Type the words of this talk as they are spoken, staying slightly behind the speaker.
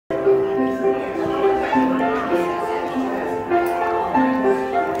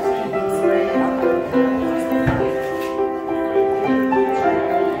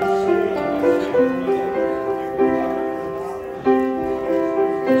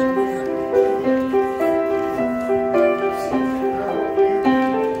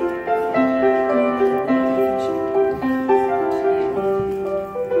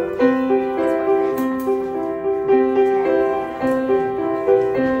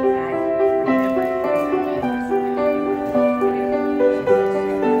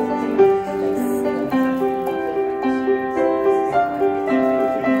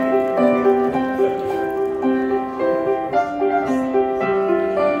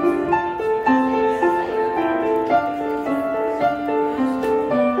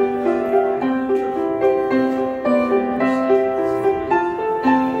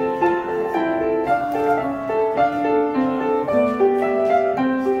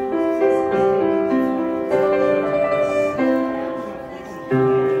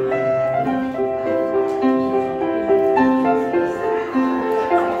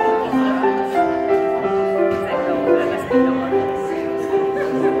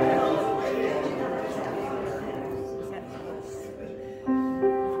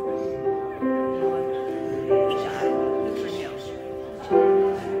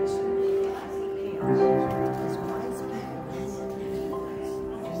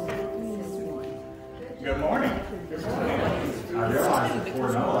Good morning. Good morning. I realized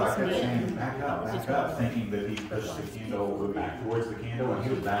before Noah, I kept saying back up, thinking that he pushed the candle back towards the candle, and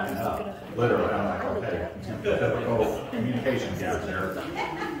he was backing up. Literally, I'm like, okay, typical communication gap there.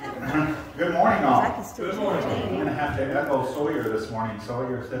 Good morning, all. Good morning. I'm going to have to echo Sawyer this morning.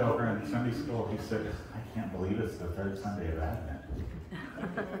 Sawyer said over in Sunday school, he said, I can't believe it's the third Sunday of Advent.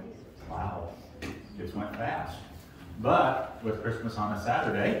 Wow. Just went fast. But with Christmas on a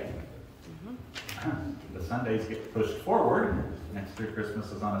Saturday, the Sundays get pushed forward. Next year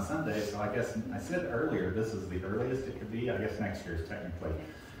Christmas is on a Sunday, so I guess I said earlier this is the earliest it could be. I guess next year is technically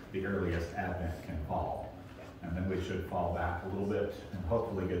the earliest Advent can fall. And then we should fall back a little bit and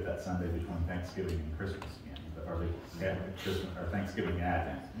hopefully get that Sunday between Thanksgiving and Christmas again, or Christmas or Thanksgiving and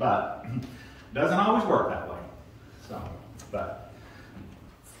Advent. But it doesn't always work that way. So, but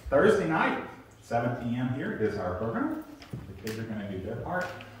Thursday night, 7 p.m. here is our program. The kids are going to do their part.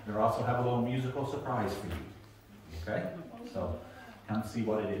 They'll also have a little musical surprise for you. Okay? So come see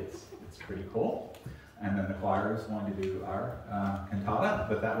what it is. It's pretty cool. And then the choir is going to do our cantata,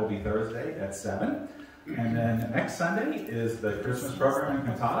 but that will be Thursday at 7. And then next Sunday is the Christmas program and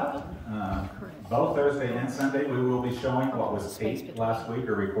cantata. Both Thursday and Sunday we will be showing what was taped last week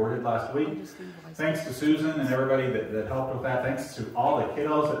or recorded last week. Thanks to Susan and everybody that helped with that. Thanks to all the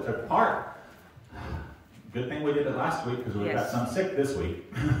kiddos that took part. Good thing we did it last week because we got some sick this week.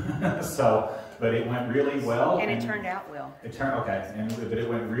 So, but it went really well. And it turned out well. It turned, okay, but it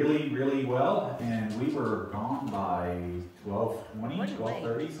went really, really well. And we were gone by 12:20,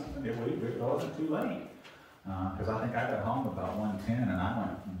 12:30 something. It wasn't too late. Because I think I got home about 1:10 and I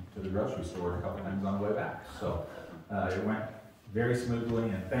went to the grocery store a couple times on the way back. So it went very smoothly,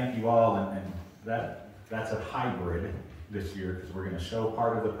 and thank you all. And that's a hybrid this year because we're going to show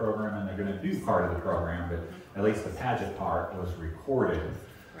part of the program and they're going to do part of the program, but at least the pageant part was recorded,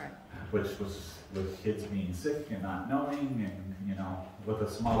 right, which was with kids being sick and not knowing, and you know, with a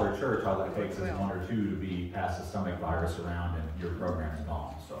smaller church, all it takes is one or two to be pass the stomach virus around and your program's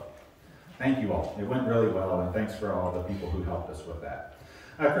gone. So thank you all. It went really well, and thanks for all the people who helped us with that.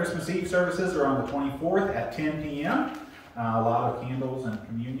 Christmas Eve services are on the 24th at 10 p.m. A lot of candles and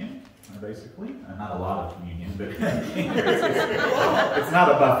communion. Basically, not a lot of communion, but it's not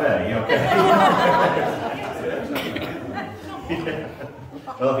a buffet, okay?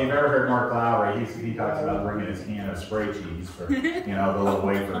 Well, if you've ever heard Mark Lowry, he talks about bringing his can of spray cheese for, the little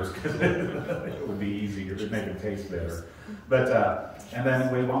wafers, because it would be easy to make them taste better. But and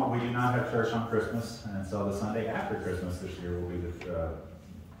then we do not have church on Christmas, and so the Sunday after Christmas this year will be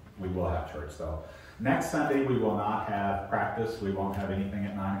we will have church. So next Sunday we will not have practice. We won't have anything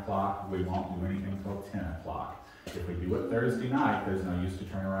at 9 o'clock. We won't do anything until 10 o'clock. If we do it Thursday night, there's no use to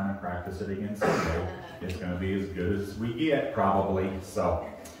turn around and practice it again Sunday. It's going to be as good as we get, probably. So,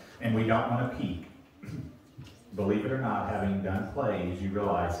 and we don't want to peak. Believe it or not, having done plays, you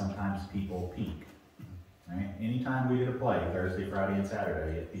realize sometimes people peak. Right? Anytime we did a play, Thursday, Friday, and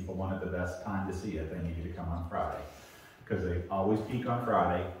Saturday, if people wanted the best time to see it, they needed to come on Friday. Because they always peak on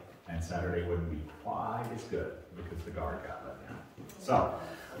Friday, and Saturday wouldn't be quite as good because the guard got let down. So,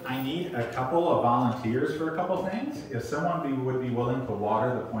 I need a couple of volunteers for a couple things. If someone would be willing to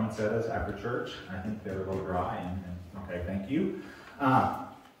water the poinsettias after church, I think they're a little dry, and okay, thank you.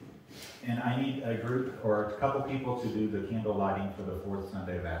 And I need a group or a couple people to do the candle lighting for the fourth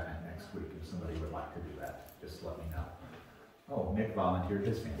Sunday of Advent next week. If somebody would like to do that, just let me know. Oh, Nick volunteered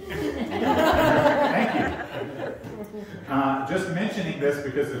his family. Thank you. Just mentioning this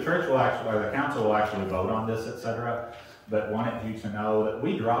because the church will actually, or the council will actually vote on this, etc. But wanted you to know that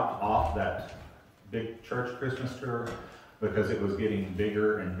we dropped off that big church Christmas tour because it was getting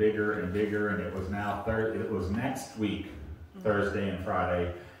bigger and bigger and bigger, and it was now it was next week, Thursday and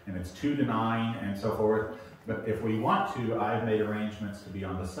Friday, and it's 2 to 9 and so forth. But if we want to, I've made arrangements to be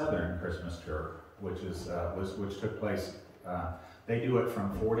on the Southern Christmas tour, which is which took place. They do it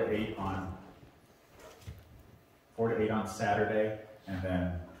from 4 to 8 on Saturday, and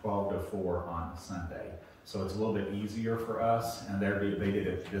then 12 to 4 on Sunday. So it's a little bit easier for us, and they did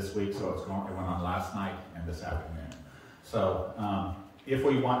it this week, so it went on last night and this afternoon. So if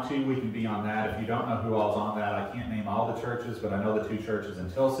we want to, we can be on that. If you don't know who all's on that, I can't name all the churches, but I know the 2 churches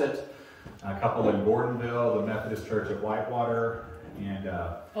in Tilsit, a couple in Gordonville, the Methodist Church of Whitewater, and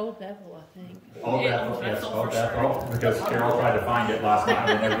Old Bethel, I think. Old Bethel, yes, Old Bethel, because Carol tried to find it last night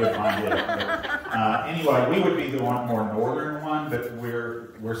and never could find it. But, anyway, we would be the more northern one, but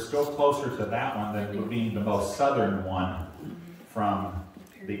we're still closer to that one than being the most southern one from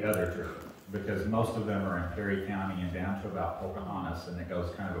the other church, because most of them are in Perry County and down to about Pocahontas, and it goes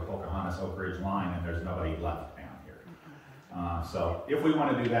kind of a Pocahontas Oak Ridge line, and there's nobody left down here. So if we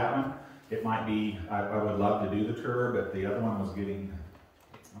want to do that one, It might be, I would love to do the tour, but the other one was getting,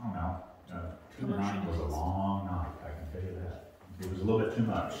 I don't know, 2 to 9 was a long night, I can tell you that. It was a little bit too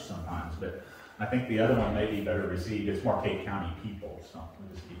much sometimes, but I think the other one may be better received. It's more Cape County people, so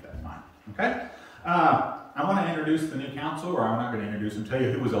we'll just keep that in mind. Okay? I want to introduce the new council, or I'm not going to introduce them, tell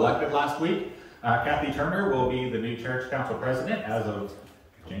you who was elected last week. Kathy Turner will be the new church council president as of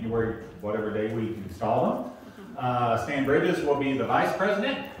January, whatever day we install them. Stan Bridges will be the vice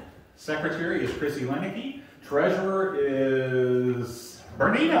president. Secretary is Chrissy Lenicky. Treasurer is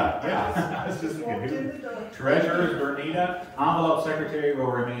Bernita. Yeah, I was just thinking. Treasurer is Bernita. Envelope secretary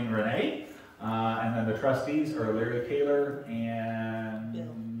will remain Renee. And then the trustees are Larry Kaler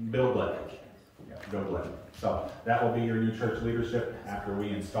and Bill Blake. Yeah, Bill Blake. So that will be your new church leadership after we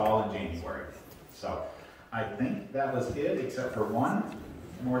install in January. So I think that was it, except for one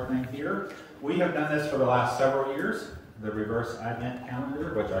more thing here. We have done this for the last several years, the reverse Advent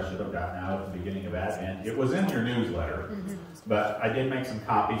calendar, which I should have gotten out at the beginning of Advent. It was in your newsletter, but I did make some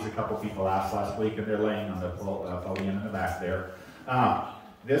copies. A couple people asked last week, and they're laying on the podium in the back there.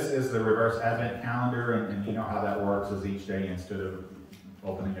 This is the reverse Advent calendar, and you know how that works is each day, instead of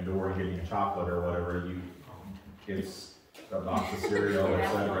opening a door and getting a chocolate or whatever, you get a box of cereal or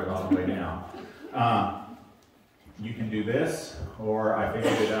celebrate all the way down. You can do this, or I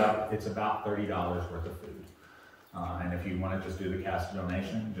figured it out, it's about $30 worth of food. And if you want to just do the cash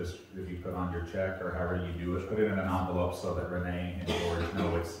donation, just if you put on your check or however you do it, put it in an envelope so that Renee and George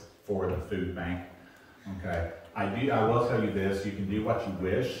know it's for the food bank. Okay. I will tell you this, you can do what you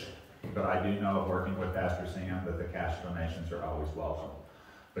wish, but I do know, working with Pastor Sam, that the cash donations are always welcome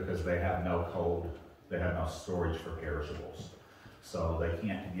because they have no cold, they have no storage for perishables. So they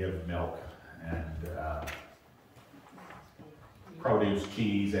can't give milk and produce,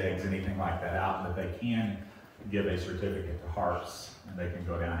 cheese, eggs, anything like that out, but they can give a certificate to Harps, and they can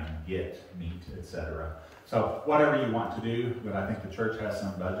go down and get meat, etc. So whatever you want to do, but I think the church has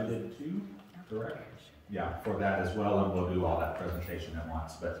some budgeted too, correct? Yeah, for that as well, and we'll do all that presentation at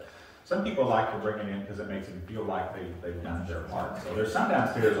once. But some people like to bring it in because it makes them feel like they've done their part. So there's some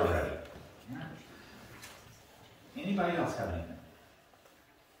downstairs already. All right. Anybody else have anything?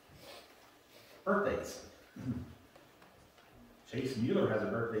 Birthdays. Chase Mueller has a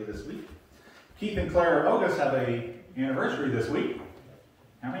birthday this week. Keith and Clara Bogus have an anniversary this week.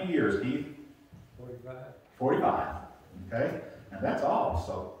 How many years, Keith? 45. 45. Okay? And that's all,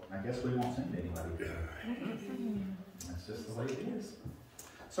 so I guess we won't sing to anybody. That's just the way it is.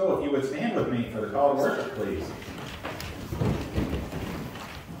 So if you would stand with me for the call to worship, please.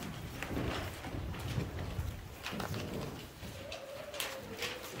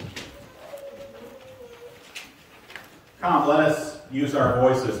 Come, let us use our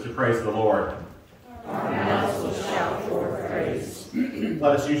voices to praise the Lord. Our mouths will shout forth praise.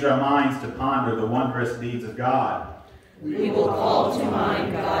 Let us use our minds to ponder the wondrous deeds of God. We will call to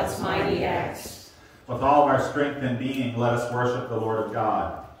mind God's mighty acts. With all of our strength and being, let us worship the Lord of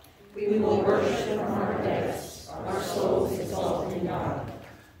God. We will worship from our depths, our souls exalt in God.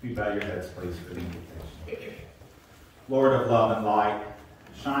 You bow your heads, please, for the invitation. Lord of love and light,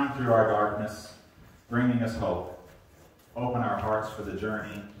 shine through our darkness, bringing us hope. Open our hearts for the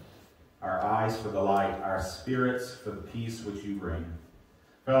journey, our eyes for the light, our spirits for the peace which you bring.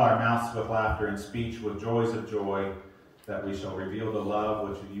 Fill our mouths with laughter and speech with joys of joy, that we shall reveal the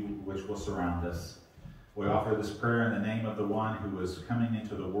love which will surround us. We offer this prayer in the name of the one who is coming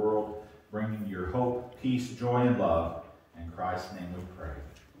into the world, bringing your hope, peace, joy, and love. In Christ's name we pray.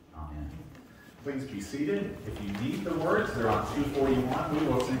 Amen. Please be seated. If you need the words, they're on 241. We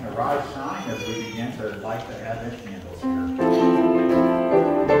will sing Arise, Shine as we begin to light the Advent candles here.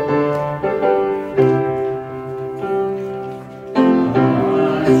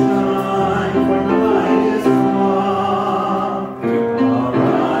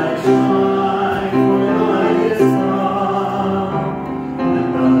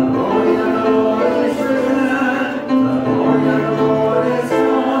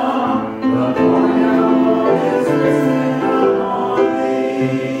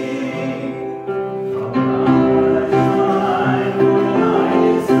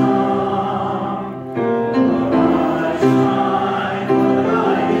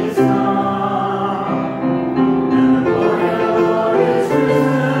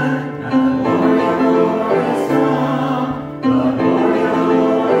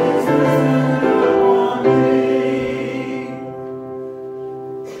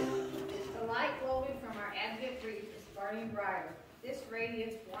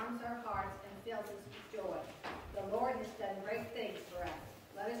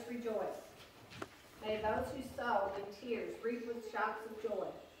 May those who sow in tears reap with shouts of joy.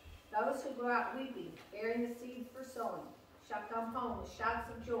 Those who go out weeping, bearing the seed for sowing, shall come home with shouts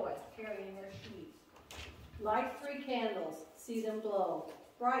of joy, carrying their sheaves. Light 3 candles, see them glow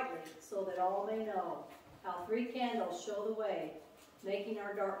brightly, so that all may know how 3 candles show the way, making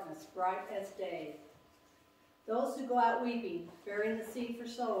our darkness bright as day. Those who go out weeping, bearing the seed for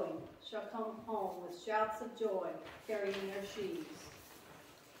sowing, shall come home with shouts of joy, carrying their sheaves.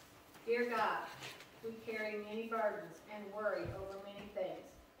 Dear God, we carry many burdens and worry over many things.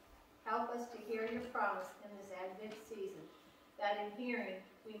 Help us to hear your promise in this Advent season, that in hearing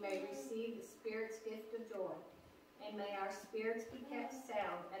we may receive the Spirit's gift of joy, and may our spirits be kept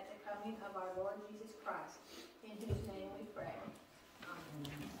sound at the coming of our Lord Jesus Christ, in whose name we pray.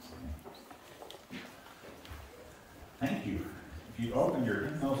 Amen. Thank you. If you open your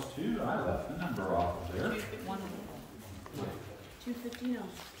hymnals too, I left the number off of there. 259.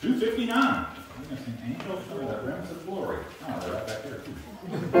 259. We're going to sing Angels Under the Rims of Glory. Oh, they're right back here too.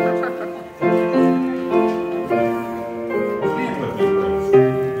 Stand with me, please.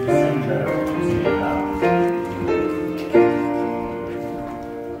 You sing better when you sing it out.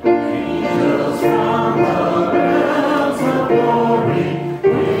 Angels from the realms of glory,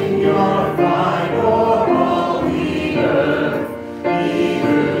 bring your flight o'er all the earth. He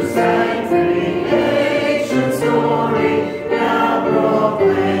who sang creation's story, now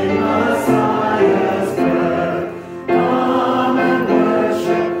proclaim Messiah's birth. Come and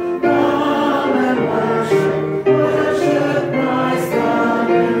worship, worship Christ the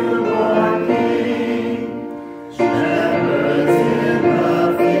newborn King. Shepherds in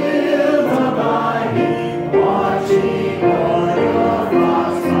the field abiding, watching o'er your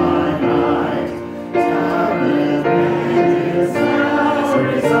flocks by night. Tabernacle is now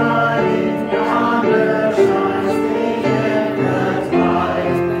residing, yonder shines the infant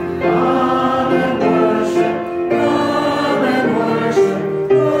light. Come and worship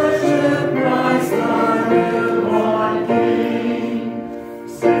Christ the newborn King.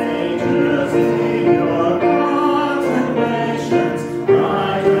 Sages in your contemplations,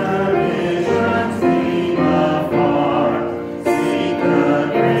 brighter visions gleam afar. Seek the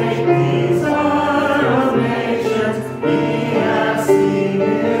great desire of nations, we have seen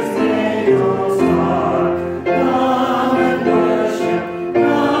his natal star. Come and worship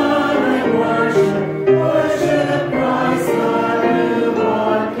Christ the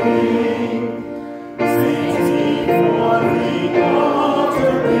newborn King. Saints before the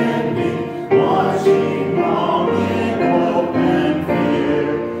altar bending, watching long in hope and fear.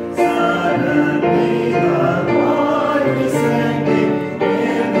 Suddenly the Lord descending,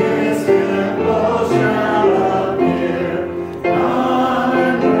 in his temple shall appear. Come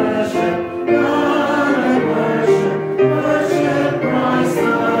and worship Christ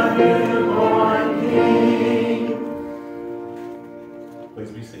the newborn King.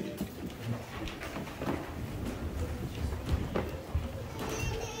 Please be seated.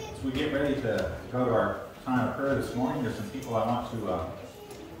 As we get ready to go to our time of prayer this morning, there's some people I want to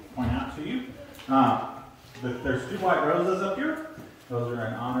point out to you. There's 2 white roses up here. Those are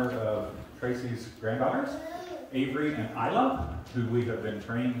in honor of Tracy's granddaughters, Avery and Isla, who we have been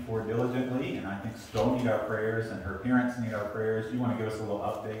praying for diligently, and I think still need our prayers, and her parents need our prayers. You want to give us a little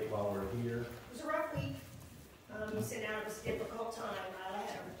update while we're here? It was a rough week. You said now it was a difficult time. I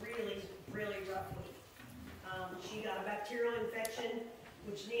had a really, really rough week. She got a bacterial infection,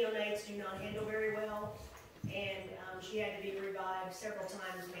 which neonates do not handle very well, and she had to be revived several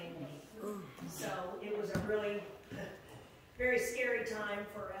times manually. So it was a really very scary time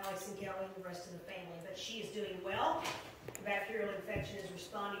for Alex and Kelly and the rest of the family, but she is doing well. The bacterial infection is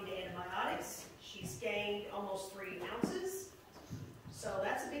responding to antibiotics. She's gained almost 3 ounces. So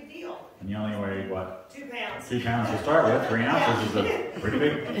that's a big deal. And you only weighed what? 2 pounds. 2 pounds to start with. 3 ounces is a pretty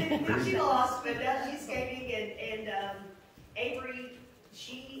big. She lost, but now she's gaining. And Avery,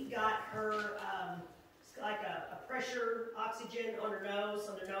 she got her like a pressure oxygen on her nose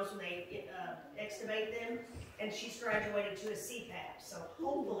when they extubate them, and she's graduated to a CPAP. So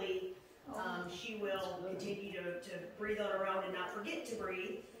hopefully she will continue to breathe on her own and not forget to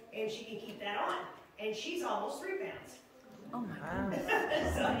breathe, and she can keep that on. And she's almost 3 pounds. Oh my God.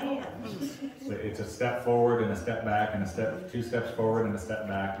 So it's a step forward and a step back, and 2 steps forward and a step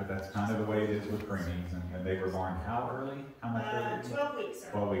back, but that's kind of the way it is with preemies. And they were born how early? How much early? 12 weeks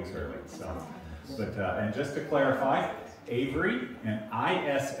early. 12 weeks early. So, but and just to clarify, Avery and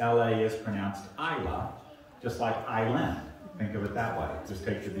Isla is pronounced Isla, just like Island. Think of it that way. Just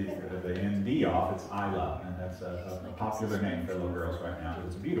take the ND off. It's Isla, and that's a popular name for little girls right now.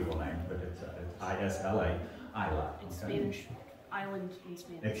 It's a beautiful name, but it's Isla. Isla. In Spanish. Island in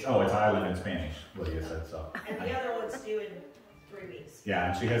Spanish. It's island in Spanish. Lydia said so. And the other one's due in 3 3 weeks.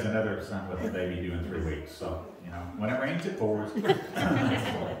 Yeah, and she has another son with a baby due in 3 weeks, so, when it rains, it pours.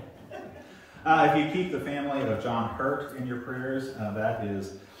 If you keep the family of John Hurt in your prayers, that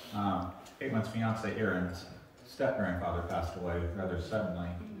is Caitlin's fiance Aaron's step-grandfather passed away rather suddenly.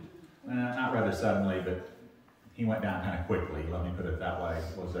 Not rather suddenly, but he went down kind of quickly, let me put it that way.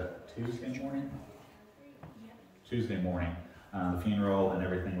 Was it Tuesday morning? Tuesday morning. The funeral and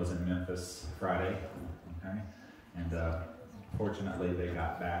everything was in Memphis Friday. Okay? And fortunately, they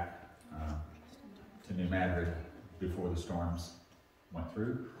got back to New Madrid before the storms went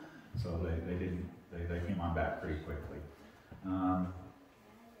through. So they came on back pretty quickly. I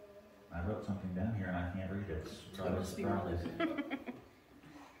wrote something down here and I can't read it.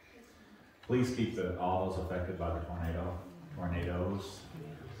 Please keep all those affected by the tornadoes.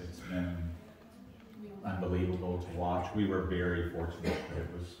 It's been unbelievable to watch. We were very fortunate. It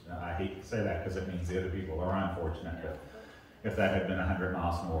was, I hate to say that because it means the other people are unfortunate, but if that had been 100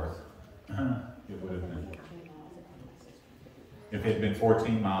 miles north, it would have been. If it had been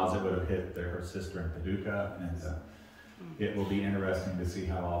 14 miles, it would have hit her sister in Paducah, and it will be interesting to see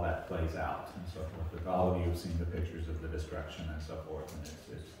how all that plays out and so forth. But all of you have seen the pictures of the destruction and so forth, and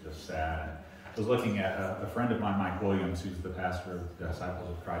it's just sad. And I was looking at a friend of mine, Mike Williams, who's the pastor of the Disciples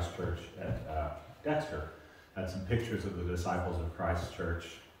of Christ Church at Dexter, had some pictures of the Disciples of Christ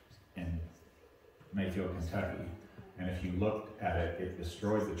Church in Mayfield, Kentucky. And if you looked at it, it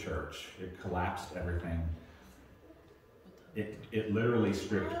destroyed the church. It collapsed everything. It literally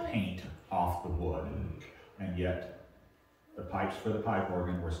stripped paint off the wood, and yet the pipes for the pipe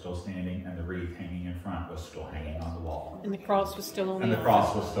organ were still standing, and the wreath hanging in front was still hanging on the wall. And the cross was still on and the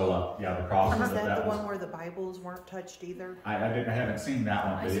cross was still up. Yeah, the cross was Is up. that the one where the Bibles weren't touched either? I haven't seen that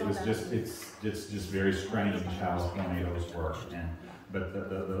one, but it was it's just very strange how tornadoes work. But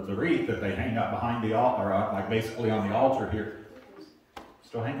the wreath that they hang up behind the altar, or like basically on the altar here,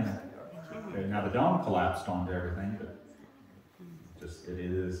 still hanging there. Okay, now the dome collapsed onto everything, but it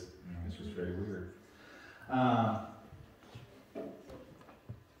is, it's just very weird.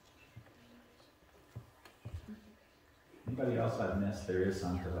 Anybody else I've missed? There is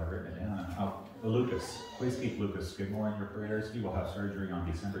some because I've written it down. Lucas, please keep Lucas Skidmore in your prayers. He will have surgery on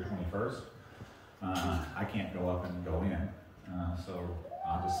December 21st. I can't go up and go in, so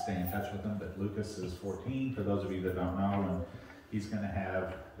I'll just stay in touch with him. But Lucas is 14, for those of you that don't know, and he's going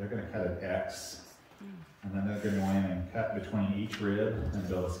to they're going to cut an X, and then they're going to go in and cut between each rib and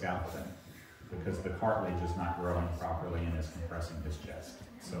build a scaffolding, because the cartilage is not growing properly and is compressing his chest.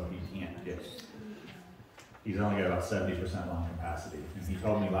 So he can't get it. He's only got about 70% lung capacity. And he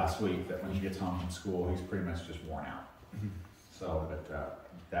told me last week that when he gets home from school, he's pretty much just worn out. So, but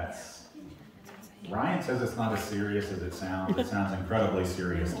that's... Ryan says it's not as serious as it sounds. It sounds incredibly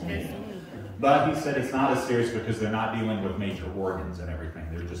serious to me. But he said it's not as serious because they're not dealing with major organs and everything.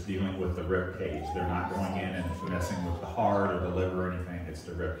 They're just dealing with the rib cage. They're not going in and messing with the heart or the liver or anything. It's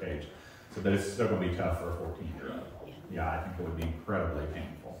the rib cage. So, but it's still going to be tough for a 14-year-old. Yeah, I think it would be incredibly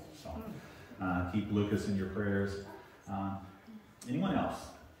painful. So, keep Lucas in your prayers. Anyone else?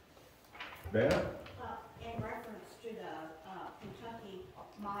 Bev? In reference to the Kentucky,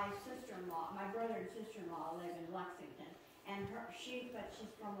 my sister-in-law, my brother and sister-in-law live in Lexington, and she's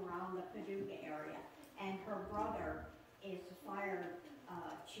from around the Paducah area, and her brother is the fire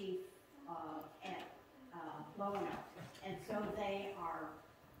chief at Lonoc, and so they are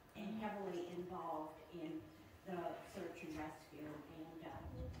heavily involved in the search and rescue, and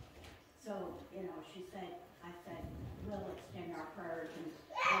so, she said, I said, we'll extend our prayers and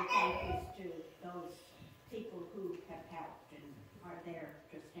thank yous to those people who have helped and are there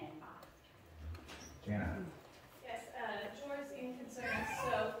to stand by. Jana? Yes, George in concerns.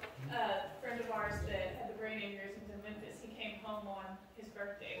 So, a friend of ours that had the brain aneurysms in Memphis, he came home on his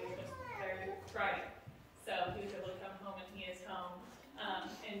birthday, which was Friday. So, he was able to come home and he is home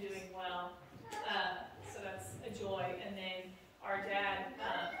and doing well. So, that's a joy. And then our dad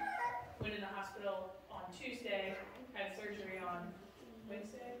went in the hospital on Tuesday, had surgery on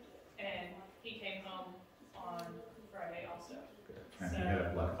Wednesday, and he came home on Friday also. And he had a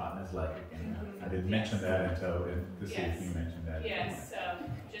blood clot in his leg again. I didn't mention that until to see if you mentioned that. Yes, so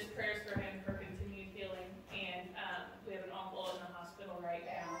just prayers for him for continued healing. And we have an uncle in the hospital right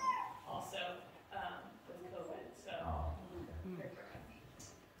now also with COVID. So pray for him.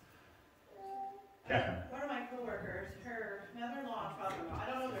 Catherine? One of my coworkers, her mother-in-law and father-in-law, I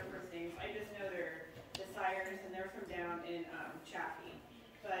don't know their first names, I just know they're the Sires, and they're from down in Chaffee.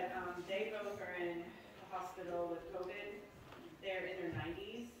 But they both are in the hospital with COVID. They're in their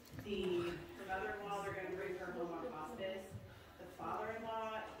 90s. Her mother-in-law, they're going to bring her home on hospice. The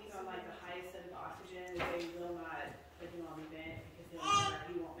father-in-law, he's on like the highest set of oxygen. They will not put him on the vent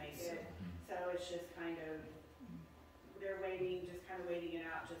of waiting it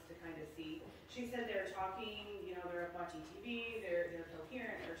out just to kind of see. She said they're talking, you know, they're up watching TV, they're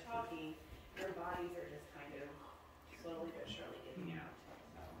coherent, they're talking, their bodies are just kind of slowly but surely getting out.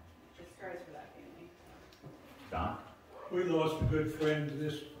 So, just cries for that family. Don? We lost a good friend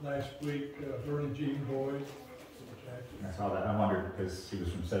this last week, Bernie Jean Boyd. I saw that. I wondered because he was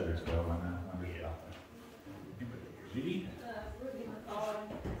from Cedricsville, and I wondered about that. Judy?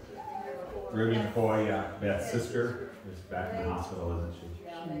 Ruby McCoy, yeah. Beth's sister is back in the hospital, isn't she?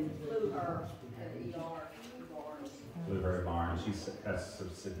 Yeah, they flew her to the ER. Blueberry Barn. She has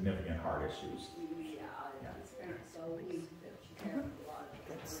some significant heart issues. Yeah, it's been so weak that she carried a lot of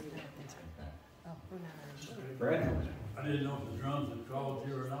Brad? I didn't know if the drums had called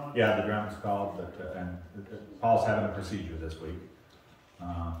you or not. Yeah, the drum's called, but and Paul's having a procedure this week.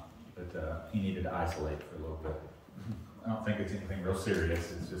 But he needed to isolate for a little bit. I don't think it's anything real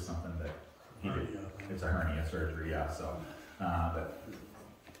serious. It's just something that he did. It's a hernia surgery, yeah. So, but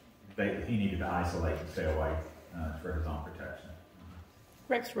he needed to isolate and stay away for his own protection.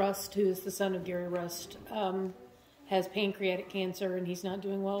 Rex Rust, who is the son of Gary Rust, has pancreatic cancer, and he's not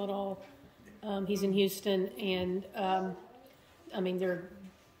doing well at all. He's in Houston, and I mean,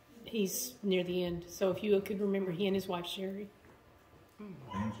 he's near the end. So if you could remember, he and his wife Sherry. Didn't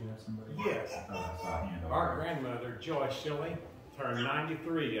you have somebody? Yes. I thought I saw a hand over Our there. grandmother, Joyce Shelley, turned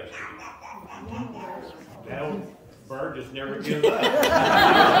 93 yesterday. That old bird just never gives up.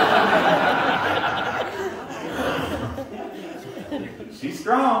 She's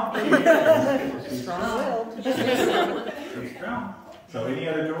strong. She's Strong-willed. She's strong. So any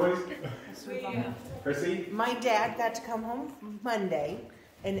other joys? Chrissy? My dad got to come home Monday,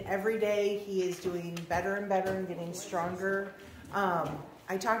 and every day he is doing better and better and getting stronger.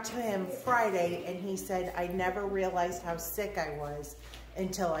 I talked to him Friday, and he said, I never realized how sick I was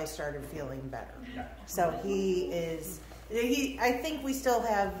until I started feeling better. So I think we still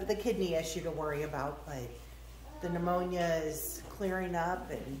have the kidney issue to worry about, but the pneumonia is clearing up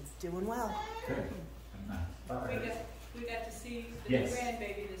and doing well. Good. We got to see the Yes. new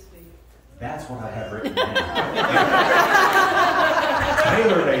grandbaby this week. That's what I have written down.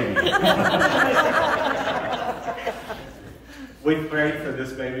 Taylor baby. We prayed for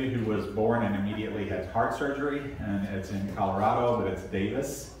this baby who was born and immediately had heart surgery, and it's in Colorado, but it's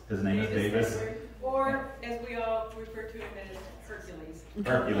Davis. His name is Davis. Edward, or as we all refer to him as Hercules.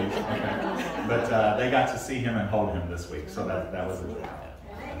 Hercules. Okay. But they got to see him and hold him this week, so that was a joy.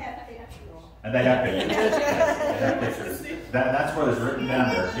 And they have pictures. They have pictures. That's what is written down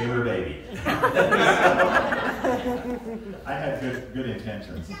there, Taylor baby. I had good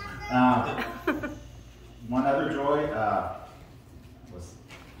intentions. One other joy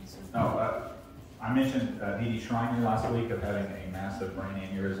I mentioned Dee Dee Schreiner last week of having a massive brain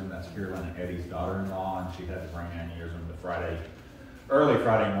aneurysm. That's Carolyn and Eddie's daughter-in-law, and she had the brain aneurysm early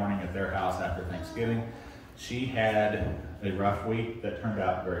Friday morning at their house after Thanksgiving. She had a rough week that turned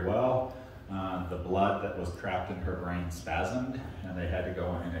out very well. The blood that was trapped in her brain spasmed, and they had to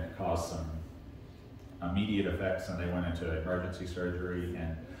go in, and it caused some immediate effects, and they went into emergency surgery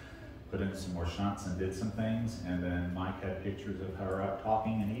and put in some more shunts and did some things. And then Mike had pictures of her up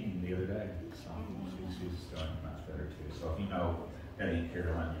talking and eating the other day. So she's doing much better too. So if you know Eddie and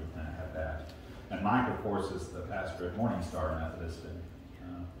Carolyn, you kind of have that. And Mike, of course, is the pastor at Morning Star Methodist in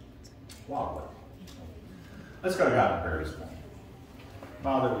Wildwood. Let's go to God in prayer this morning.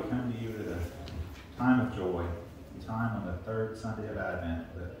 Father, we come to you at a time of joy, a time on the third Sunday of Advent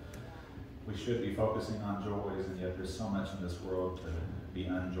that we should be focusing on joys, and yet there's so much in this world to be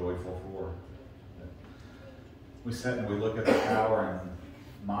unjoyful for. We sit and we look at the power and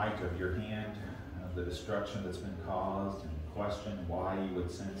might of your hand, of the destruction that's been caused, and question why you would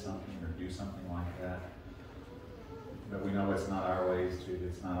send something or do something like that. But we know it's not our way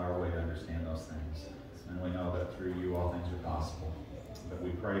to understand those things. And we know that through you all things are possible. But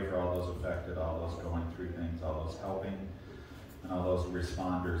we pray for all those affected, all those going through things, all those helping, and all those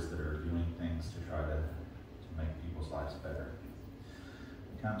responders that are doing things to try to make people's lives better.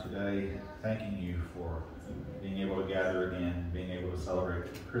 We come today thanking you for being able to gather again, being able to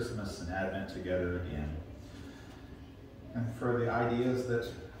celebrate Christmas and Advent together again, and for the ideas that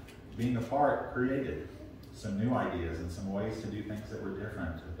being apart created, some new ideas and some ways to do things that were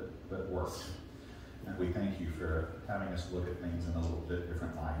different but worked. And we thank you for having us look at things in a little bit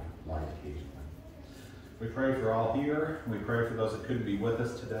different light occasionally. We pray for all here. We pray for those that couldn't be with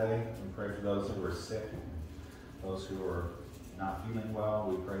us today. We pray for those who are sick, those who are not feeling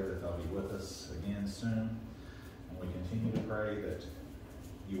well. We pray that they'll be with us again soon. And we continue to pray that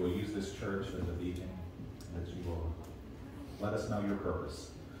you will use this church as a beacon, that you will let us know your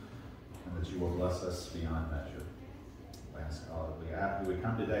purpose, and that you will bless us beyond measure. We ask God that we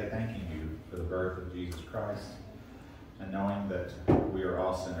come today thanking you for the birth of Jesus Christ and knowing that we are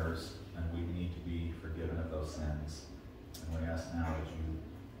all sinners and we need to be forgiven of those sins. And we ask now that you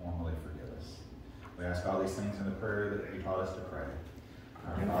formally forgive us. We ask all these things in the prayer that you taught us to pray.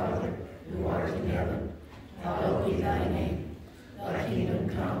 Our Father, who art in heaven, hallowed be thy name. Thy kingdom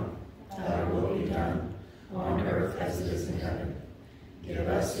come, thy will be done, on earth as it is in heaven. Give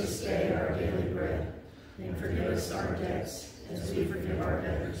us this day our daily bread, and forgive us our debts as we forgive our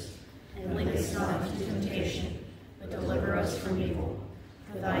debtors. And lead us not into temptation, but deliver us from evil.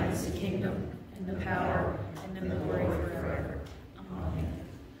 For thine is the kingdom, and the power, and the glory forever. Amen.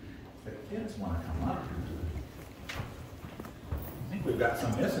 The kids want to come up. I think we've got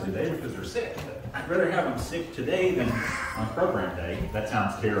some missing today because they're sick. I'd rather have them sick today than on program day. That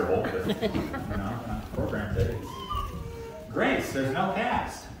sounds terrible, but on program day. Grace, there's no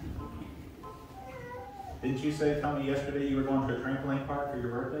cast. Didn't you tell me yesterday you were going to a trampoline park for your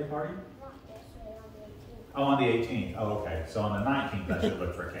birthday party? Oh, on the 18th. Oh, okay. So on the 19th, I should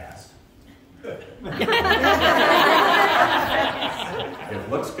look for a cast. If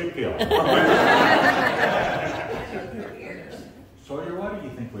looks could kill. Sawyer, why do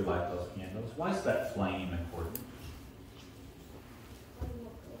you think we light those candles? Why is that flame important?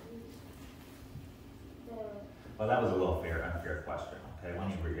 Well, that was a little unfair question. Okay, let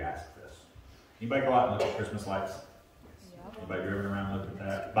me re-ask this. Anybody go out and look at Christmas lights? Anybody driven around and looked at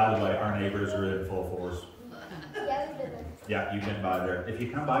that? By the way, our neighbors are in full force. Yeah, you've been by there. If you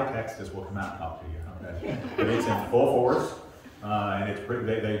come by, text us. We'll come out and talk to you. Okay? But it's in full force, and it's pretty.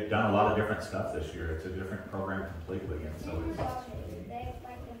 They've done a lot of different stuff this year. It's a different program completely, and so it's.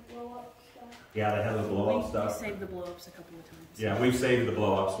 Yeah, they have the blow-up stuff. We saved the blow-ups a couple of times. Yeah, we've saved the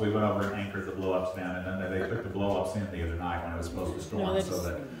blow-ups. We went over and anchored the blow-ups down, and then they took the blow-ups in the other night when it was supposed to storm. No,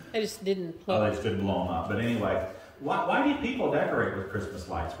 they just didn't blow. Oh, they just didn't blow them up. But anyway, why do people decorate with Christmas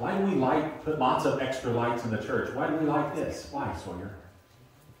lights? Why do we put lots of extra lights in the church? Why do we like this? Why, Sawyer?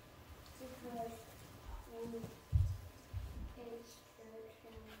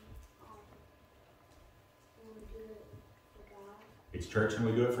 It's church and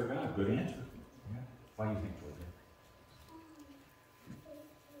we do it for God. Good answer. Yeah. Why do you think we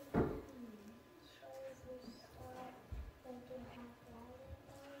do?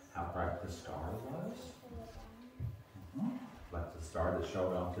 How bright the star was? Like the star that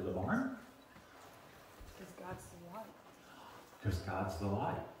showed onto the barn? Because God's the light. Because God's the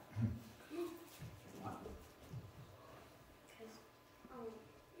light.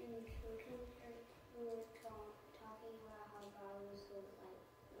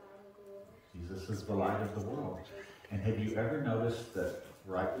 Jesus is the light of the world. And have you ever noticed that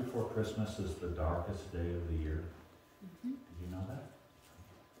right before Christmas is the darkest day of the year? Did you know that?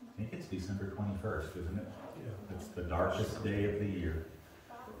 I think it's December 21st, isn't it? Yeah. It's the darkest day of the year.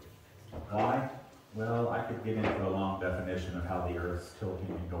 Why? Well, I could get into a long definition of how the Earth's tilting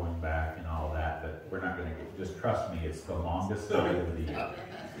and going back and all that, but we're not going to get, just trust me, it's the longest day of the year.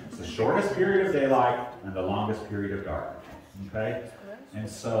 It's the shortest period of daylight and the longest period of dark. Okay? And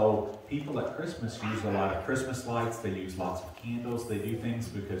so people at Christmas use a lot of Christmas lights. They use lots of candles. They do things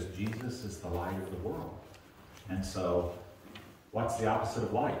because Jesus is the light of the world. And so what's the opposite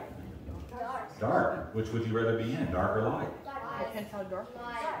of light? Dark. Dark. Which would you rather be in, dark or light? Depends how dark it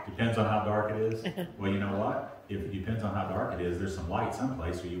is. Depends on how dark it is. Well, you know what? If it depends on how dark it is, there's some light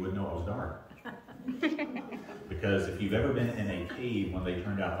someplace so you wouldn't know it was dark. Because if you've ever been in a cave when they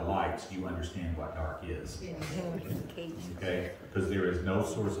turned out the lights, you understand what dark is. Okay? Because there is no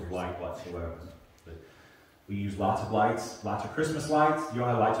source of light whatsoever. But we use lots of lights, lots of Christmas lights. You all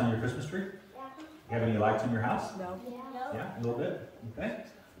have lights on your Christmas tree? You have any lights in your house? No. Yeah, a little bit. Okay?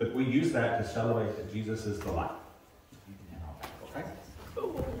 But we use that to celebrate that Jesus is the light. Okay?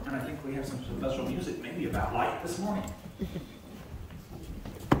 And I think we have some special music maybe about light this morning. It's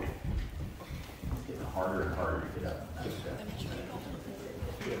getting harder and harder to get up.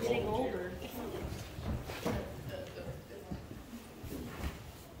 You're getting older.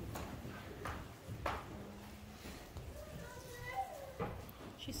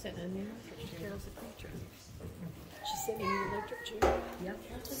 She's sitting in there. Carol's a preacher. She's sitting in the electric chair. Yep.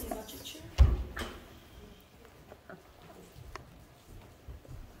 What's in the electric chair?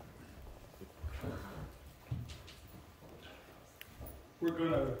 We're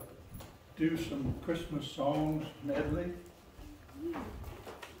going to do some Christmas songs medley.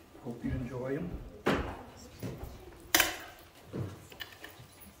 Hope you enjoy them.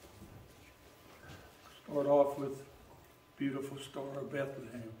 Start off with Beautiful Star of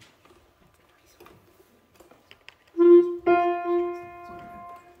Bethlehem.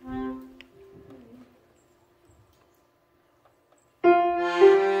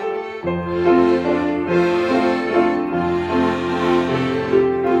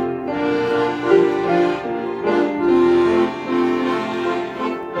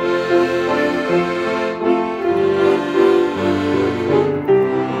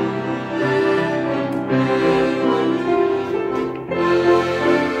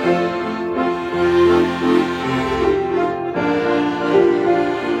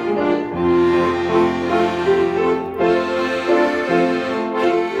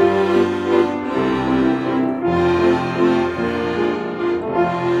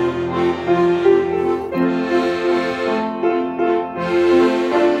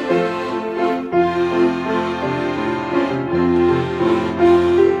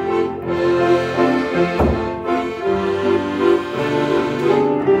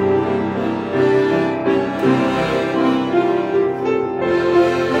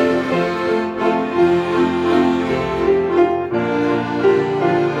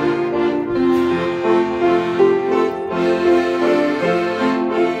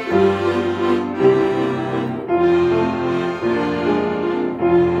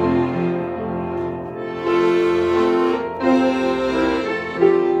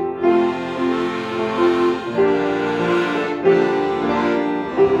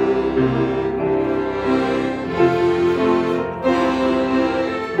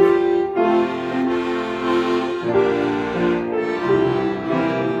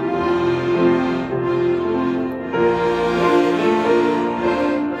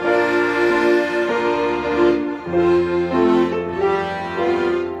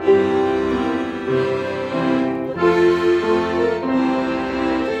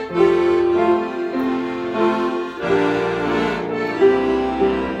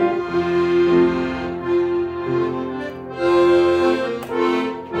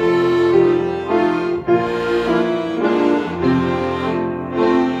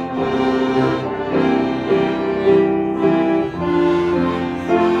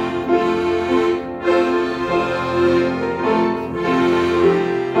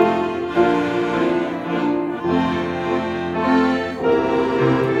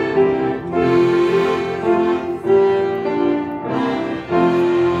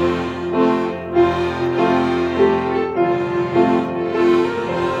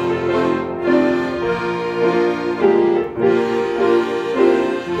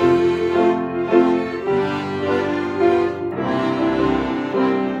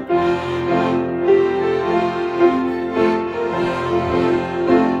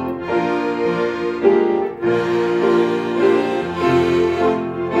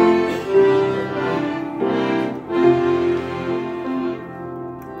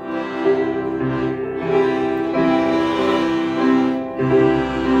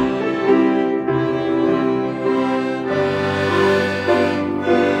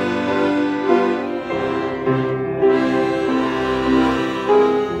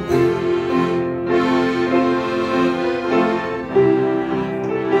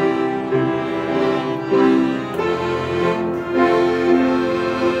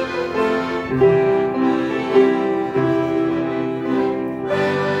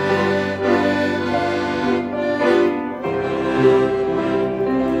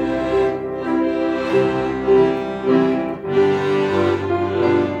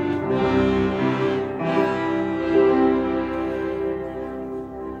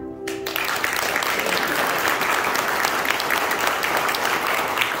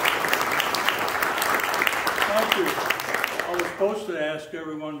 supposed to ask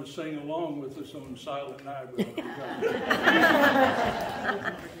everyone to sing along with us on Silent Night. But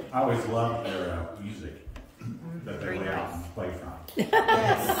I always loved their music that they lay out and play from.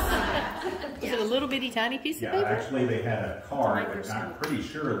 Is it a little bitty tiny piece of Yeah, paper? actually they had a card, but I'm pretty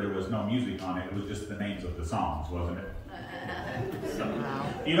sure there was no music on it. It was just the names of the songs, wasn't it? So,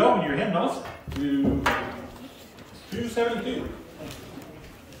 you'd open your hymnals to 272.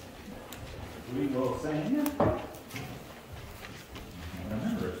 We will sing.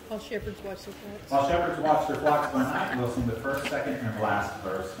 Remember it. While shepherds watch their flocks. While shepherds watch their flocks by night, we'll sing the first, second, and last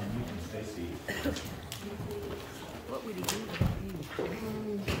verse, and you can stay seated. What would he do?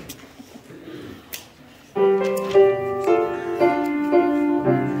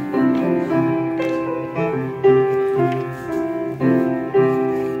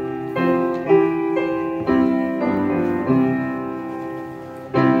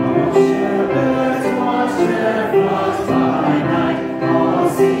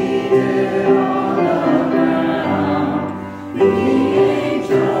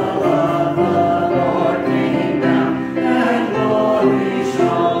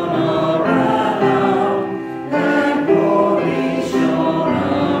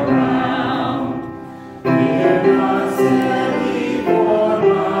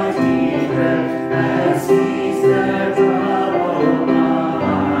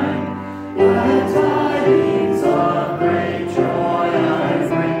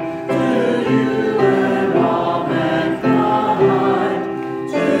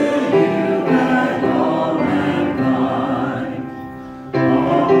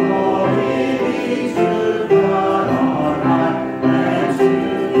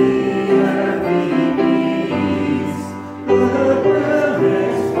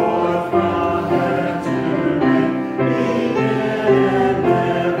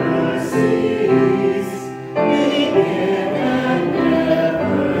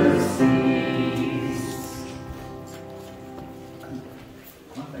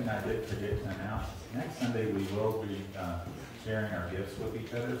 sharing our gifts with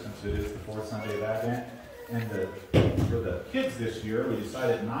each other since it is the fourth Sunday of Advent. And for the kids this year, we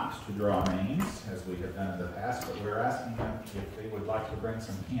decided not to draw names as we have done in the past, but we're asking them if they would like to bring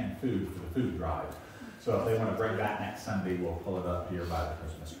some canned food for the food drive. So if they want to bring that next Sunday, we'll pull it up here by the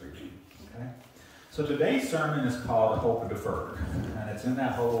Christmas tree. Okay? So today's sermon is called Hope Deferred, and it's in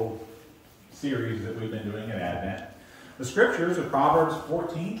that whole series that we've been doing at Advent. The scriptures are Proverbs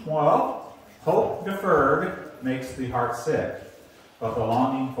 14:12. Hope deferred makes the heart sick, but the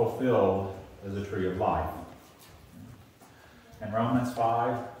longing fulfilled is a tree of life. And Romans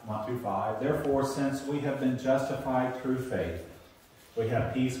 5:1-5. Therefore, since we have been justified through faith, we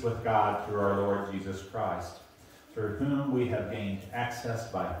have peace with God through our Lord Jesus Christ, through whom we have gained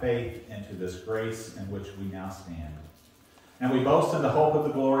access by faith into this grace in which we now stand. And we boast in the hope of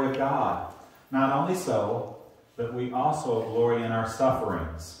the glory of God. Not only so, but we also glory in our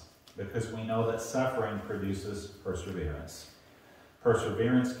sufferings, because we know that suffering produces perseverance.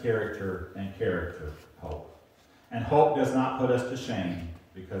 Perseverance, character, and character, hope. And hope does not put us to shame,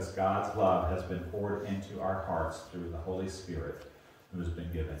 because God's love has been poured into our hearts through the Holy Spirit, who has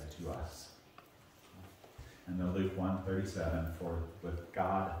been given to us. And then Luke 1:37, for with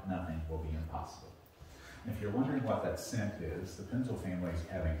God nothing will be impossible. And if you're wondering what that scent is, the Penzel family is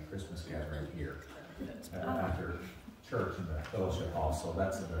having a Christmas gathering here after church in the fellowship hall, so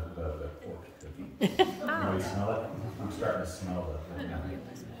that's the pork cookie. You smell it? I'm starting to smell it.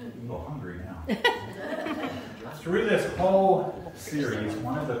 I'm a little hungry now. Through this whole series,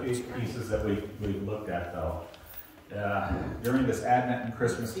 one of the big pieces that we looked at, though, during this Advent and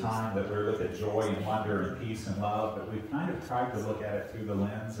Christmas time, that we're looking at joy and wonder and peace and love, but we've kind of tried to look at it through the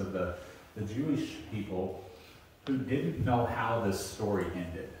lens of the Jewish people who didn't know how this story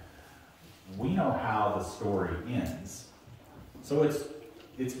ended. We know how the story ends. So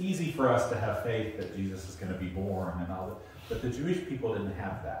it's easy for us to have faith that Jesus is going to be born and all that, but the Jewish people didn't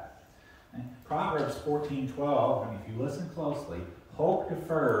have that. And Proverbs 14:12, and if you listen closely, hope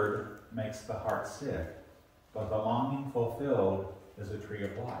deferred makes the heart sick, but the longing fulfilled is a tree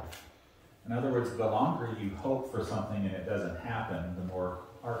of life. In other words, the longer you hope for something and it doesn't happen, the more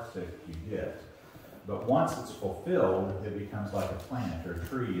heartsick you get. But once it's fulfilled, it becomes like a plant or a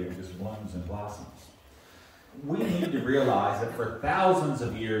tree, and it just blooms and blossoms. We need to realize that for thousands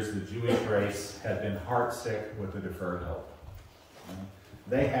of years, the Jewish race had been heartsick with the deferred hope.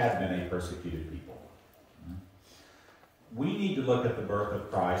 They had been a persecuted people. We need to look at the birth of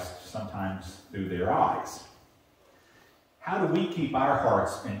Christ sometimes through their eyes. How do we keep our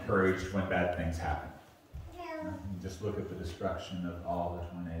hearts encouraged when bad things happen? Just look at the destruction of all the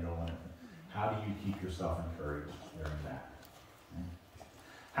tornado. How do you keep yourself encouraged during that?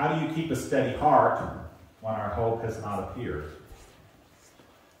 How do you keep a steady heart when our hope has not appeared?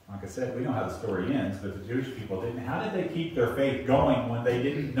 Like I said, we know how the story ends, but the Jewish people didn't. How did they keep their faith going when they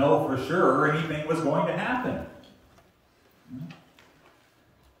didn't know for sure anything was going to happen?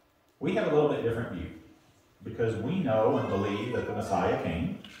 We have a little bit different view, because we know and believe that the Messiah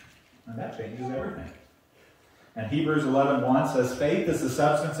came, and that changes everything. And Hebrews 11:1 says, faith is the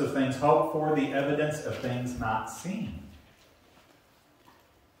substance of things hoped for, the evidence of things not seen.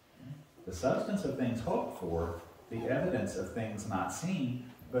 The substance of things hoped for, the evidence of things not seen.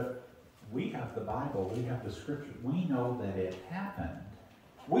 But we have the Bible, we have the Scripture, we know that it happened.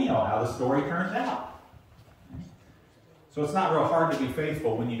 We know how the story turns out. So it's not real hard to be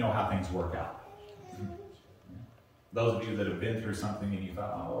faithful when you know how things work out. Those of you that have been through something and you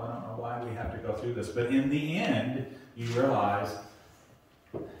thought, oh, I don't know why we have to go through this. But in the end, you realize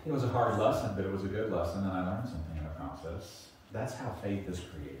it was a hard lesson, but it was a good lesson, and I learned something in the process. That's how faith is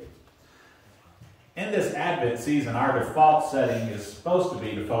created. In this Advent season, our default setting is supposed to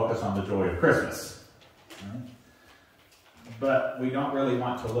be to focus on the joy of Christmas. Right? But we don't really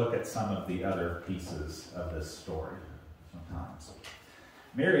want to look at some of the other pieces of this story sometimes.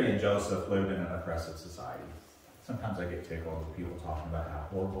 Mary and Joseph lived in an oppressive society. Sometimes I get tickled with people talking about how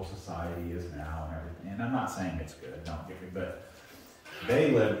horrible society is now and everything. And I'm not saying it's good, don't get me, but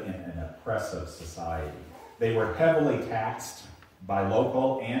they lived in an oppressive society. They were heavily taxed by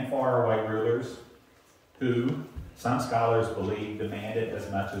local and faraway rulers who, some scholars believe, demanded as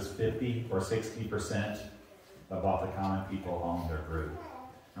much as 50 or 60% of what the common people owned or grew.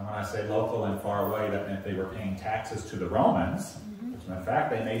 And when I say local and far away, that meant they were paying taxes to the Romans. In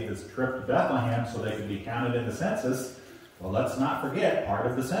fact, they made this trip to Bethlehem so they could be counted in the census. Well, let's not forget, part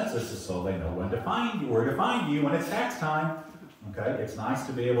of the census is so they know where to find you when it's tax time. Okay, it's nice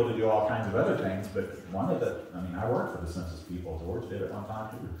to be able to do all kinds of other things, but I worked for the census people. George did it one time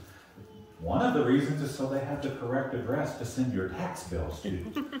too. One of the reasons is so they have the correct address to send your tax bills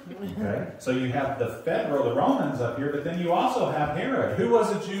to. Okay? So you have the Romans up here, but then you also have Herod, who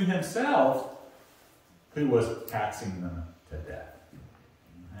was a Jew himself, who was taxing them to death.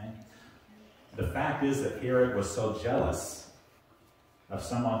 Okay? The fact is that Herod was so jealous of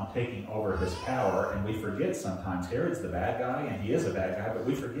someone taking over his power, and we forget sometimes Herod's the bad guy, and he is a bad guy, but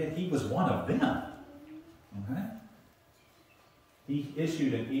we forget he was one of them. Okay? He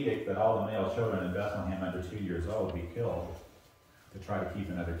issued an edict that all the male children in Bethlehem under 2 years old be killed to try to keep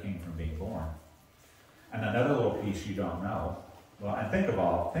another king from being born. And another little piece you don't know, well, and think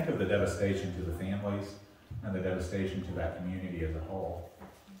of the devastation to the families and the devastation to that community as a whole.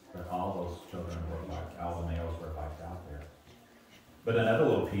 That all those children all the males were wiped out there. But another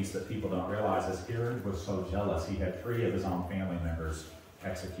little piece that people don't realize is Herod was so jealous, he had 3 of his own family members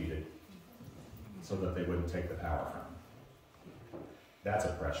executed so that they wouldn't take the power from him. That's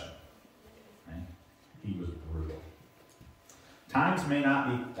oppression. Right? He was brutal. Times may not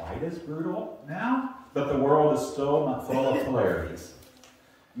be quite as brutal now, but the world is still not full of polarities.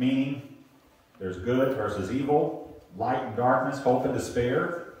 Meaning, there's good versus evil, light and darkness, hope and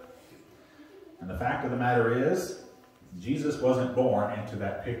despair. And the fact of the matter is, Jesus wasn't born into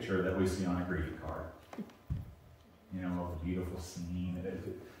that picture that we see on a greeting card. You know, the beautiful scene.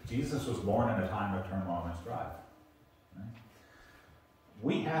 Jesus was born in a time of turmoil and strife. Right?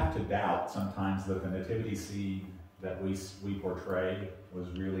 We have to doubt sometimes that the nativity scene that we portray was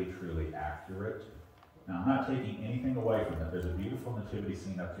really, truly accurate. Now, I'm not taking anything away from it. There's a beautiful nativity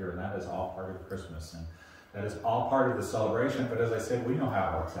scene up here, and that is all part of Christmas, and that is all part of the celebration, but as I said, we know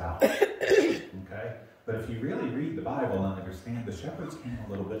how it works out. Okay? But if you really read the Bible and understand, the shepherds came a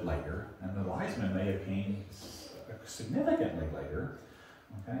little bit later, and the wise men may have came significantly later.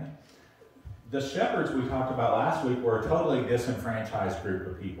 Okay? The shepherds we talked about last week were a totally disenfranchised group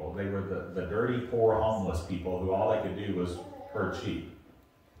of people. They were the dirty, poor, homeless people who all they could do was herd sheep.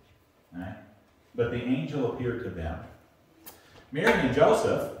 Right? But the angel appeared to them. Mary and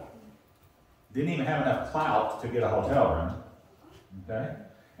Joseph didn't even have enough clout to get a hotel room. Okay?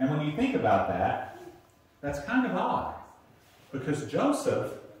 And when you think about that, that's kind of odd. Because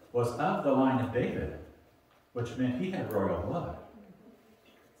Joseph was of the line of David, which meant he had royal blood.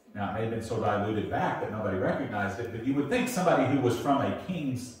 Now, it may have been so diluted back that nobody recognized it, but you would think somebody who was from a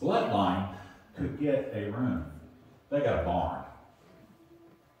king's bloodline could get a room. They got a barn.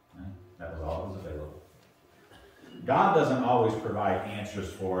 Right? That was all that was available. God doesn't always provide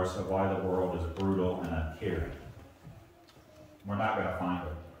answers for us of why the world is brutal and uncaring. We're not going to find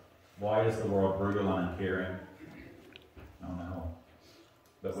them. Why is the world brutal and uncaring? I don't know.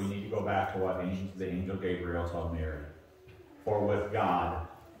 But we need to go back to what the angel Gabriel told Mary. For with God,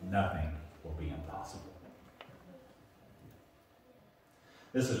 nothing will be impossible.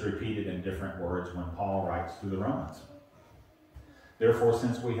 This is repeated in different words when Paul writes to the Romans. Therefore,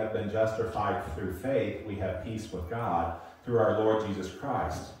 since we have been justified through faith, we have peace with God through our Lord Jesus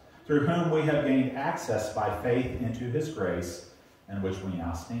Christ, through whom we have gained access by faith into his grace, in which we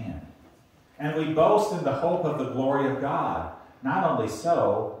now stand. And we boast in the hope of the glory of God. Not only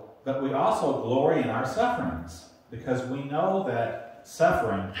so, but we also glory in our sufferings, because we know that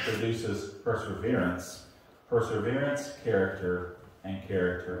suffering produces perseverance, perseverance, character, and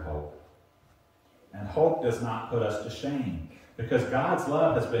character, hope. And hope does not put us to shame, because God's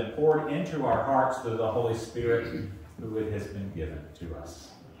love has been poured into our hearts through the Holy Spirit, who it has been given to us.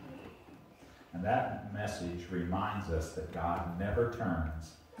 And that message reminds us that God never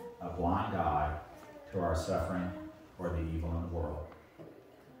turns a blind eye to our suffering or the evil in the world.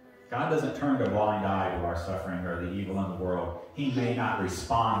 God doesn't turn a blind eye to our suffering or the evil in the world. He may not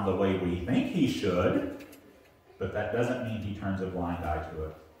respond the way we think he should, but that doesn't mean he turns a blind eye to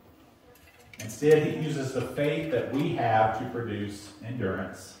it. Instead, he uses the faith that we have to produce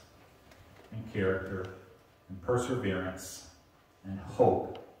endurance and character and perseverance and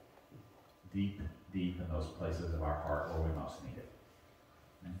hope deep, deep in those places of our heart where we most need it.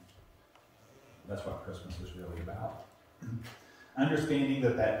 That's what Christmas is really about. Understanding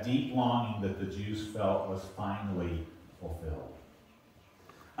that that deep longing that the Jews felt was finally fulfilled.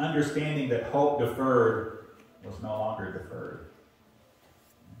 Understanding that hope deferred was no longer deferred.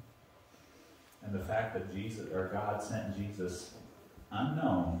 And the fact that God sent Jesus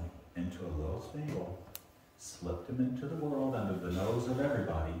unknown into a little stable, slipped him into the world under the nose of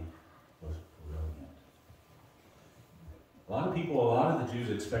everybody, was brilliant. A lot of the Jews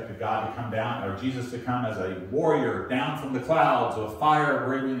expected God to come down, or Jesus to come as a warrior down from the clouds with fire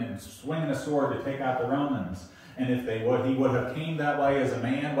breathing and swinging a sword to take out the Romans. And if he would have came that way as a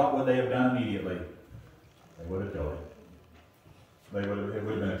man, what would they have done immediately? They would have killed him. It would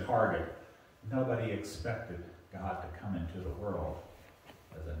have been a target. Nobody expected God to come into the world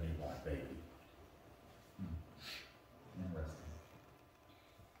as a newborn baby. Interesting.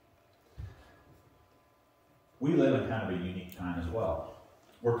 We live in kind of a unique time as well.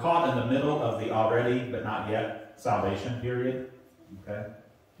 We're caught in the middle of the already but not yet salvation period. Okay?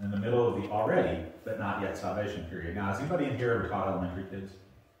 In the middle of the already but not yet salvation period. Now, has anybody in here ever taught elementary kids?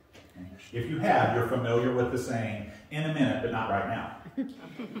 If you have, you're familiar with the saying, in a minute, but not right now.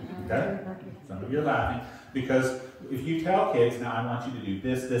 Okay? Some of you are laughing. Because if you tell kids, now I want you to do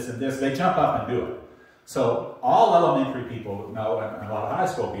this, this, and this, they jump up and do it. So all elementary people know, and a lot of high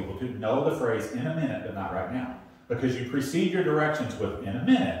school people too, know the phrase, in a minute, but not right now. Because you precede your directions with, in a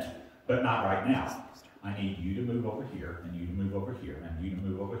minute, but not right now. I need you to move over here, and you to move over here, and you to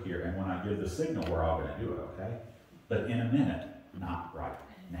move over here. And when I give the signal, we're all going to do it, okay? But in a minute, not right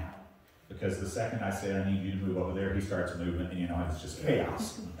now. Because the second I say, I need you to move over there, he starts moving, and it's just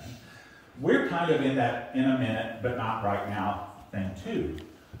chaos. Okay? We're kind of in that in a minute, but not right now thing too.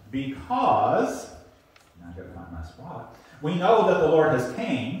 Because, now I've got to find my spot. We know that the Lord has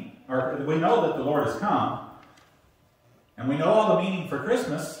came, or we know that the Lord has come, and we know all the meaning for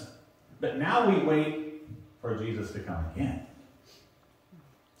Christmas, but now we wait for Jesus to come again.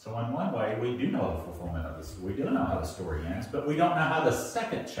 So in one way, we do know the fulfillment of this. We do know how the story ends, but we don't know how the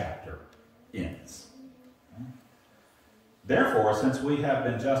second chapter ends. Okay? Therefore, since we have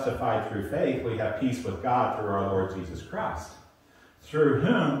been justified through faith, we have peace with God through our Lord Jesus Christ, through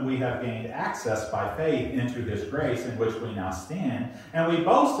whom we have gained access by faith into his grace in which we now stand, and we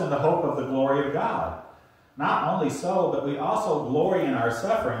boast in the hope of the glory of God. Not only so, but we also glory in our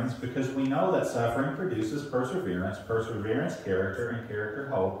sufferings, because we know that suffering produces perseverance, perseverance, character, and character,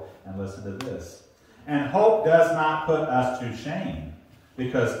 hope. And listen to this. And hope does not put us to shame,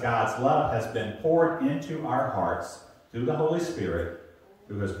 because God's love has been poured into our hearts through the Holy Spirit,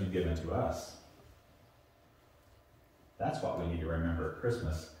 who has been given to us. That's what we need to remember at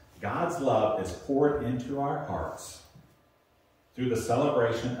Christmas. God's love is poured into our hearts through the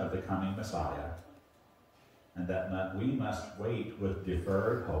celebration of the coming Messiah, and that we must wait with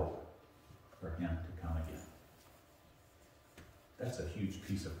deferred hope for him to come again. That's a huge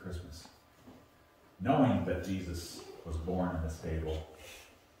piece of Christmas. Knowing that Jesus was born in the stable,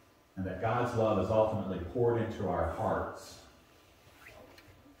 and that God's love is ultimately poured into our hearts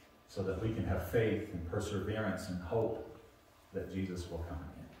so that we can have faith and perseverance and hope that Jesus will come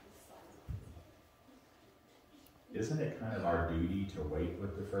again. Isn't it kind of our duty to wait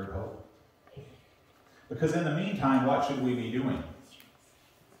with deferred hope? Because in the meantime, what should we be doing?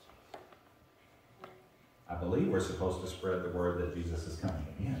 I believe we're supposed to spread the word that Jesus is coming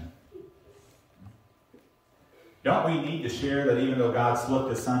again. Don't we need to share that even though God slipped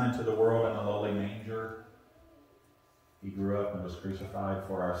his son into the world in a lowly manger, He grew up and was crucified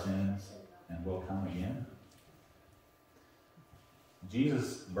for our sins and will come again.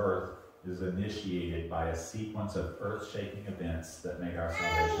 Jesus' birth is initiated by a sequence of earth-shaking events that make our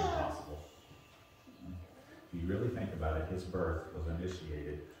salvation possible. If you really think about it, his birth was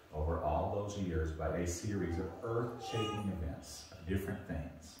initiated over all those years by a series of earth-shaking events of different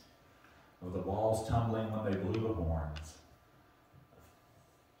things. Of the walls tumbling when they blew the horns,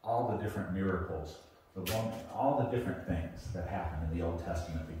 all the different miracles, all the different things that happened in the Old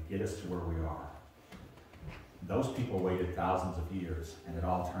Testament to get us to where we are. Those people waited thousands of years, and it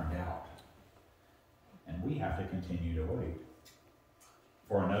all turned out. And we have to continue to wait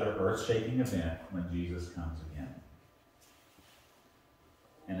for another earth-shaking event when Jesus comes again.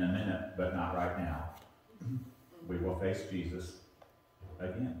 In a minute, but not right now, we will face Jesus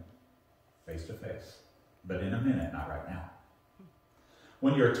again, face to face. But in a minute, not right now.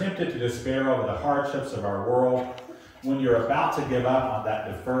 When you're tempted to despair over the hardships of our world, when you're about to give up on that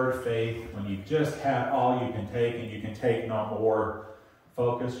deferred faith, when you just have all you can take and you can take no more,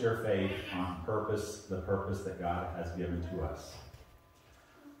 focus your faith on purpose, the purpose that God has given to us.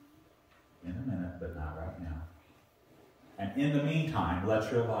 In a minute, but not right now. And in the meantime,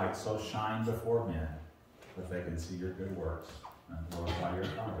 let your light so shine before men that they can see your good works and glorify your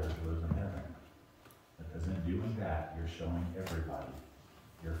Father who is in heaven. Because in doing that, you're showing everybody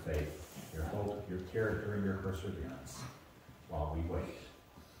your faith, your hope, your character, and your perseverance while we wait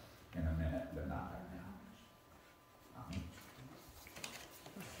in a minute, but not right now. Amen.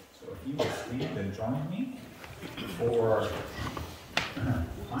 So if you will stand and join me for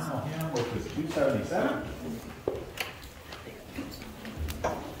final hymn, which is 277.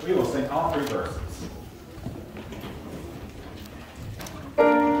 We will sing all three verses.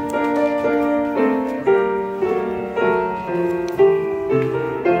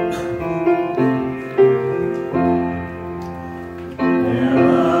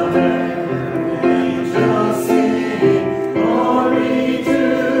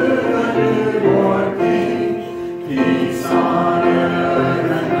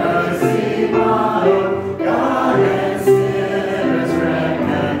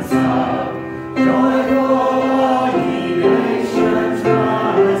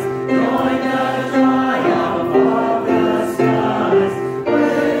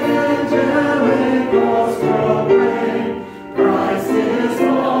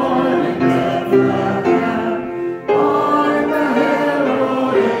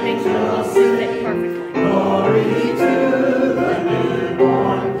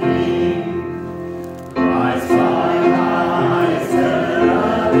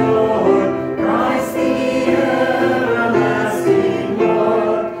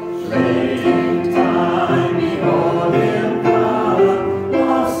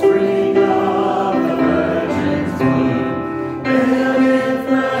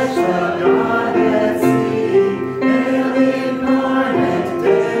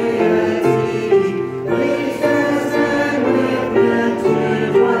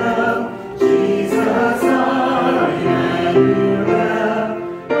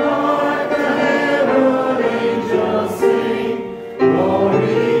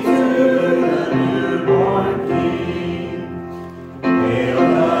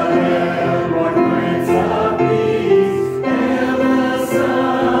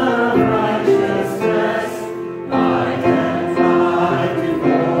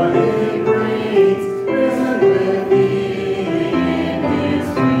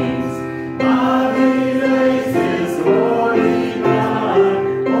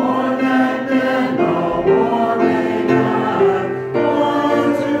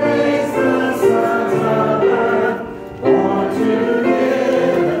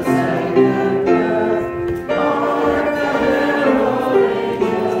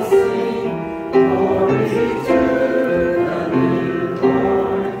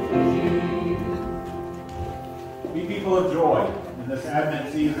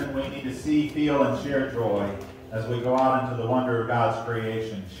 As we go out into the wonder of God's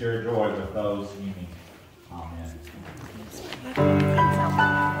creation, share joy with those you meet. Amen.